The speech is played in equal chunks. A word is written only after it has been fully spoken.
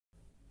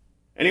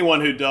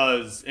Anyone who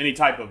does any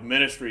type of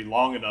ministry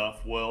long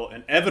enough will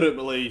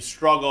inevitably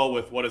struggle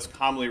with what is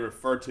commonly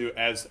referred to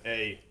as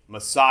a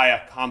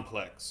Messiah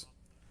complex.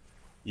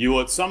 You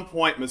will at some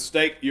point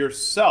mistake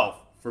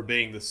yourself for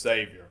being the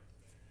Savior.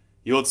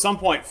 You'll at some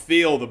point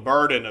feel the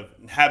burden of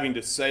having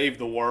to save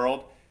the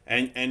world,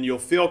 and you'll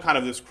feel kind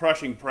of this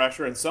crushing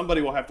pressure, and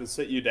somebody will have to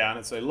sit you down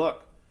and say,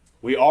 look,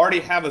 we already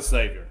have a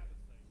Savior.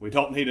 We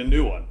don't need a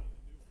new one.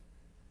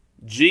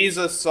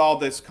 Jesus saw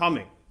this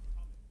coming.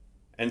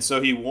 And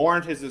so he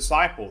warned his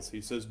disciples. He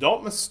says,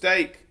 don't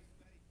mistake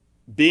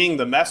being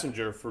the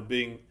messenger for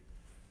being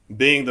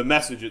the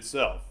message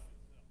itself.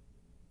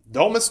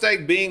 Don't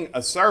mistake being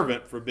a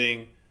servant for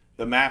being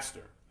the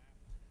master.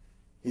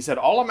 He said,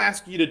 all I'm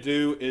asking you to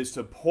do is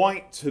to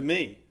point to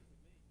me.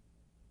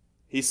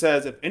 He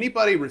says, if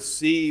anybody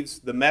receives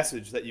the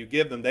message that you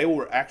give them, they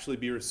will actually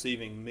be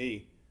receiving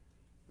me,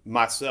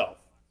 myself.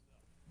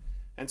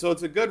 And so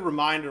it's a good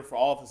reminder for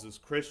all of us as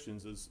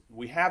Christians is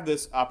we have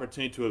this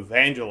opportunity to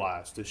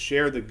evangelize, to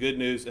share the good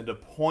news, and to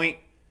point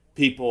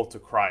people to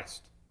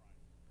Christ.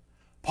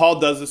 Paul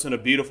does this in a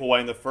beautiful way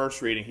in the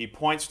first reading. He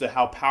points to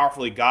how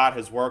powerfully God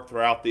has worked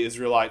throughout the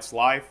Israelites'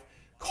 life,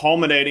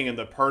 culminating in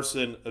the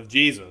person of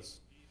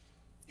Jesus.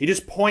 He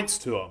just points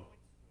to him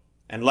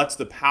and lets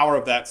the power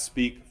of that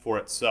speak for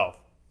itself.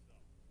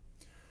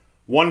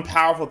 One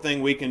powerful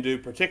thing we can do,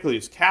 particularly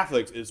as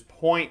Catholics, is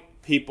point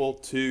people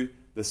to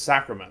the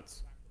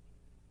sacraments.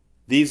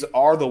 These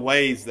are the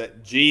ways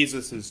that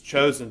Jesus has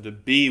chosen to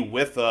be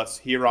with us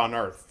here on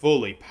earth,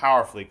 fully,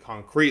 powerfully,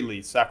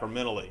 concretely,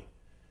 sacramentally.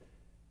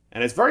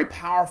 And it's very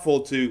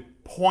powerful to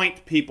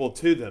point people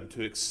to them,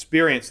 to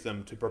experience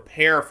them, to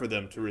prepare for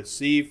them, to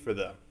receive for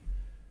them.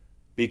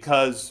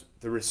 Because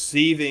they're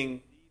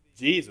receiving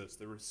Jesus,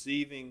 they're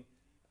receiving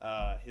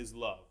his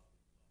love.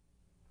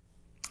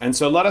 And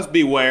so let us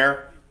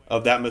beware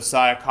of that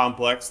Messiah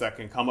complex that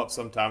can come up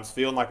sometimes,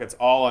 feeling like it's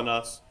all on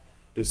us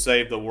to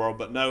save the world,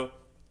 but no,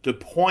 to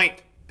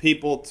point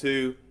people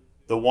to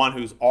the one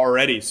who's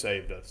already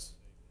saved us,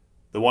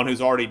 the one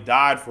who's already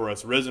died for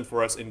us, risen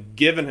for us, and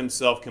given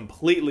himself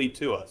completely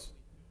to us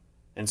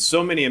in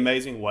so many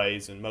amazing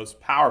ways, and most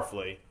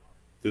powerfully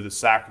through the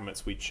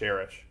sacraments we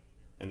cherish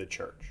in the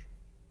church.